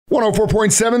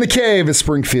104.7 The Cave is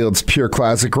Springfield's pure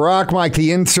classic rock. Mike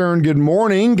the Intern, good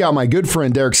morning. Got my good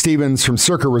friend Derek Stevens from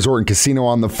Circa Resort and Casino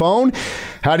on the phone.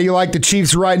 How do you like the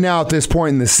Chiefs right now at this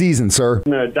point in the season, sir?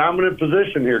 In a dominant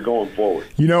position here going forward.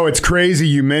 You know, it's crazy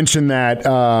you mentioned that,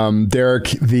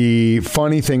 Derek. The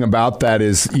funny thing about that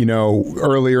is, you know,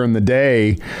 earlier in the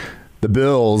day, the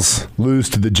Bills lose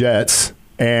to the Jets.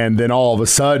 And then all of a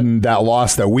sudden, that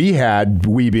loss that we had,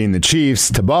 we being the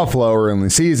Chiefs, to Buffalo early in the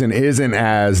season isn't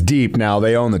as deep. Now,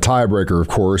 they own the tiebreaker, of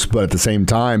course, but at the same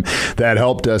time, that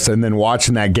helped us. And then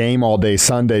watching that game all day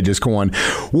Sunday, just going,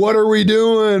 what are we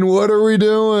doing? What are we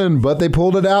doing? But they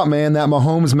pulled it out, man. That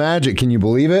Mahomes magic. Can you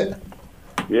believe it?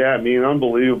 Yeah, I mean,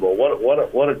 unbelievable.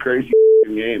 What a crazy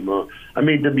game. I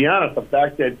mean, to be honest, the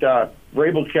fact that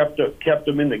Vrabel kept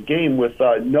them in the game with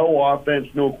no offense,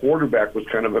 no quarterback was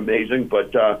kind of amazing.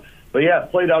 But yeah,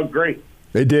 it played out great.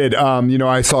 They did. You know,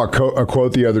 I saw a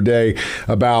quote the other day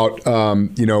about,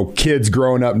 you know, kids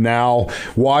growing up now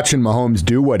watching Mahomes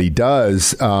do what he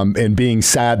does and being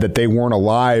sad that they weren't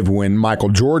alive when Michael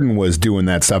Jordan was doing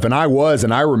that stuff. And I was,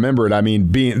 and I remember it. I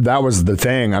mean, that was the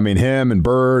thing. I mean, him and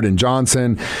Bird and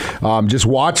Johnson, just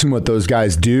watching what those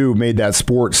guys do made that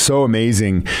sport so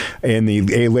amazing in the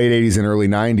late 80s and early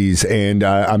 90s. And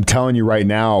I'm telling you right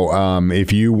now,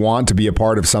 if you want to be a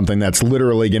part of something that's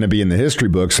literally going to be in the history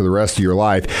books for the rest of your life,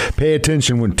 pay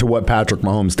attention to what Patrick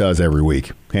Mahomes does every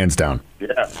week, hands down.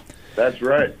 Yeah, that's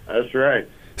right. That's right.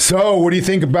 So what do you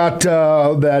think about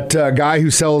that guy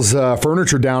who sells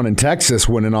furniture down in Texas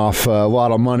winning off a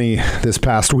lot of money this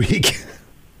past week?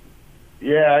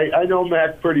 Yeah, I know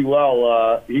Mac pretty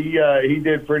well. He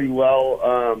did pretty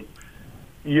well.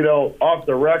 You know, off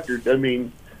the record, I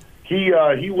mean,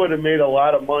 he would have made a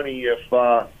lot of money if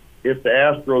the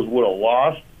Astros would have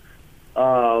lost.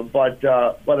 But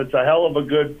it's a hell of a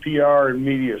good PR and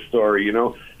media story. You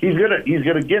know, he's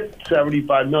gonna get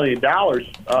 $75 million.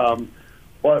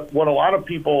 But what a lot of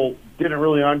people didn't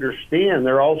really understand,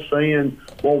 they're all saying,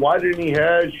 "Well, why didn't he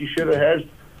hedge? He should have hedged."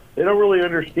 They don't really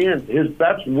understand. His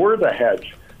bets were the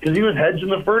hedge because he was hedging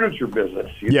the furniture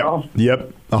business. You know?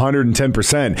 Yep.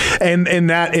 110%. And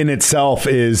that in itself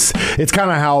it's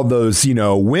kind of how those, you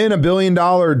know, win $1 billion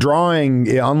drawing,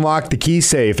 unlock the key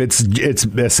safe. It's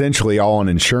essentially all an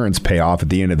insurance payoff at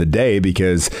the end of the day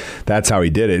because that's how he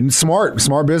did it. And smart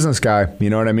business guy, you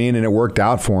know what I mean? And it worked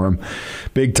out for him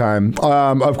big time.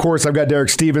 Of course, I've got Derek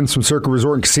Stevens from Circa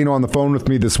Resort and Casino on the phone with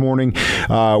me this morning.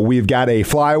 We've got a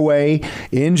flyaway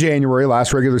in January,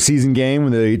 last regular season game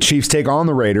when the Chiefs take on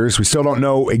the Raiders. We still don't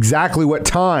know exactly what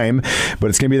time, but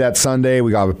it's going to be that Sunday.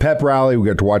 We got a pep rally. We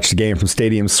got to watch the game from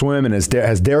Stadium Swim. And as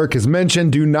Derek has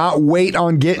mentioned, do not wait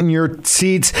on getting your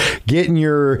seats, getting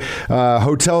your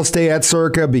hotel stay at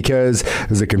Circa because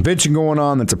there's a convention going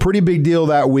on that's a pretty big deal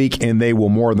that week, and they will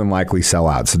more than likely sell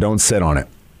out. So don't sit on it.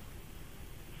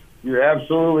 You're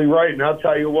absolutely right. And I'll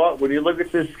tell you what, when you look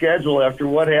at this schedule after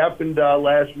what happened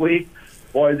last week,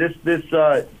 boy, this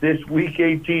Week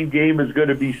 18 game is going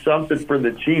to be something for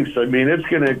the Chiefs. I mean, it's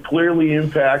going to clearly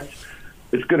impact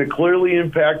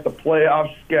the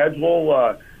playoff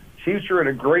schedule. Chiefs are in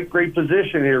a great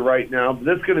position here right now. But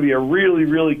that's going to be a really,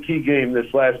 really key game,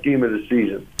 this last game of the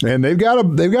season. And they've got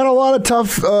a lot of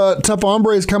tough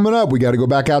hombres coming up. We got to go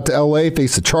back out to L.A.,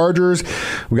 face the Chargers.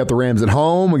 We got the Rams at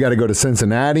home. We got to go to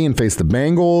Cincinnati and face the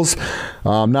Bengals.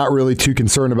 I'm not really too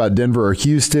concerned about Denver or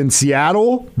Houston.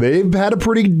 Seattle, they've had a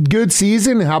pretty good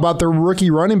season. How about their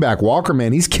rookie running back, Walker,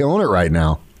 man? He's killing it right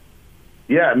now.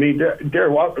 Yeah, I mean,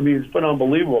 Darren Walker, I mean, it's been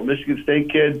unbelievable. Michigan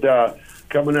State kid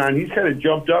coming on. He's kind of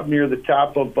jumped up near the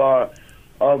top of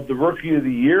the Rookie of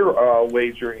the Year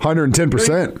wagering.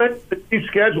 110%. The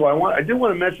schedule. I do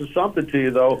want to mention something to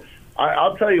you, though.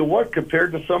 I'll tell you what,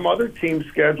 compared to some other team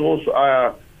schedules,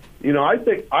 you know, I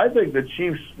think the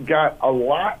Chiefs got a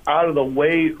lot out of the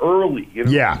way early. You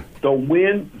know? Yeah. The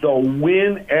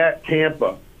win at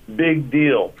Tampa, big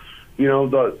deal. You know,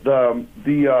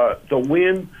 the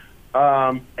win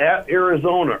at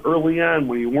Arizona early on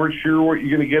when you weren't sure what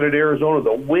you're going to get at Arizona.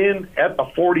 The win at the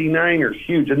 49ers,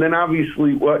 huge. And then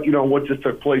obviously what just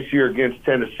took place here against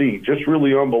Tennessee, just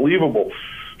really unbelievable.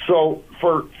 So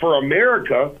for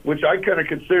America, which I kind of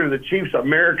consider the Chiefs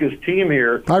America's team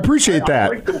here. I appreciate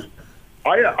that.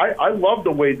 I love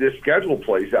the way this schedule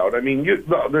plays out. I mean,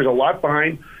 there's a lot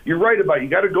behind. You're right about you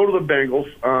got to go to the Bengals,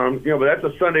 you know, but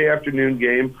that's a Sunday afternoon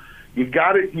game. You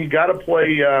got to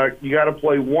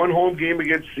play one home game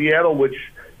against Seattle, which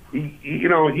you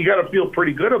know you got to feel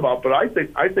pretty good about. But I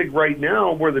think right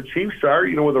now where the Chiefs are,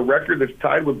 you know, with a record that's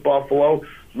tied with Buffalo,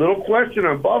 little question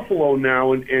on Buffalo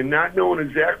now, and not knowing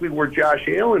exactly where Josh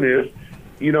Allen is.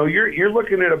 you know, you're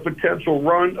looking at a potential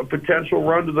run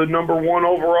to the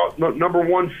number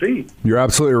one seed. You're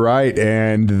absolutely right.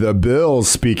 And the Bills,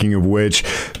 speaking of which,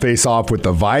 face off with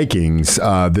the Vikings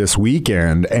this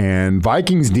weekend. And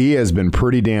Vikings D has been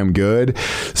pretty damn good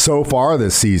so far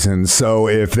this season. So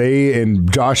if they,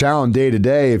 and Josh Allen day to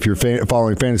day, if you're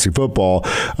following fantasy football,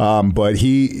 but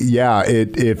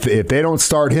if they don't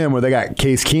start him, or they got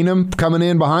Case Keenum coming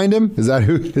in behind him, is that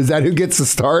who gets the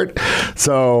start?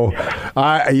 So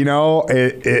that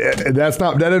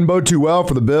doesn't bode too well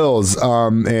for the Bills,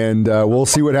 and we'll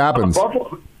see what happens.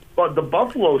 But the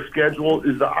Buffalo schedule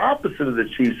is the opposite of the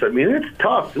Chiefs. I mean, it's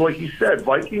tough. Like you said,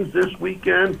 Vikings this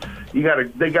weekend. They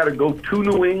got to go to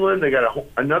New England. They got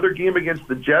another game against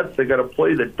the Jets. They got to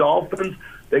play the Dolphins.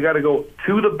 They got to go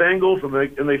to the Bengals,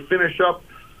 and they finish up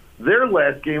their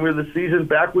last game of the season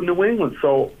back with New England.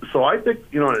 So I think,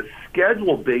 on a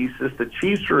schedule basis, the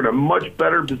Chiefs are in a much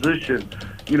better position,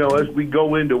 as we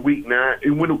go into week 10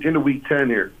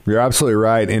 here. You're absolutely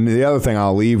right. And the other thing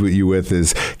I'll leave you with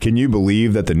is, can you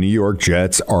believe that the New York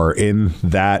Jets are in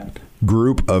that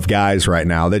group of guys right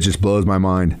now? That just blows my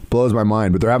mind. But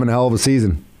they're having a hell of a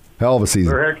season. They're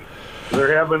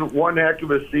having one heck of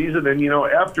a season. And,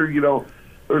 after,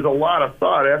 there's a lot of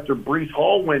thought after Breece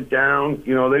Hall went down.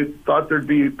 They thought there'd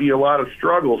be a lot of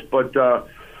struggles, but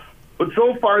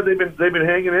so far they've been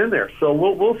hanging in there. So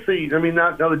we'll see. I mean,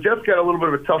 now the Jets got a little bit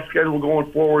of a tough schedule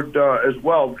going forward as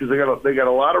well, because they got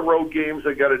a lot of road games.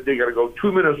 They got to go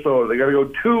to Minnesota. They got to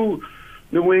go to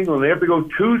New England. They have to go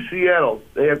to Seattle.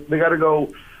 They got to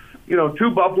go to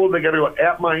Buffalo. They got to go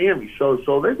at Miami. So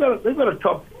they've got a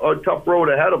tough road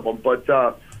ahead of them.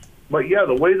 But yeah,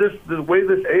 the way this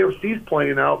AFC is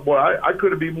playing out, boy, I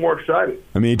couldn't be more excited.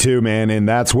 Me too, man, and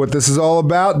that's what this is all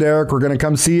about, Derek. We're going to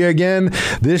come see you again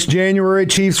this January,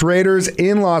 Chiefs Raiders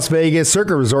in Las Vegas,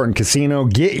 Circa Resort and Casino.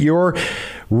 Get your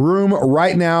room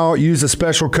right now. Use the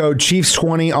special code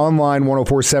Chiefs20 online,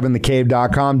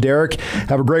 1047thecave.com. Derek,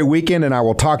 have a great weekend, and I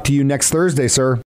will talk to you next Thursday, sir.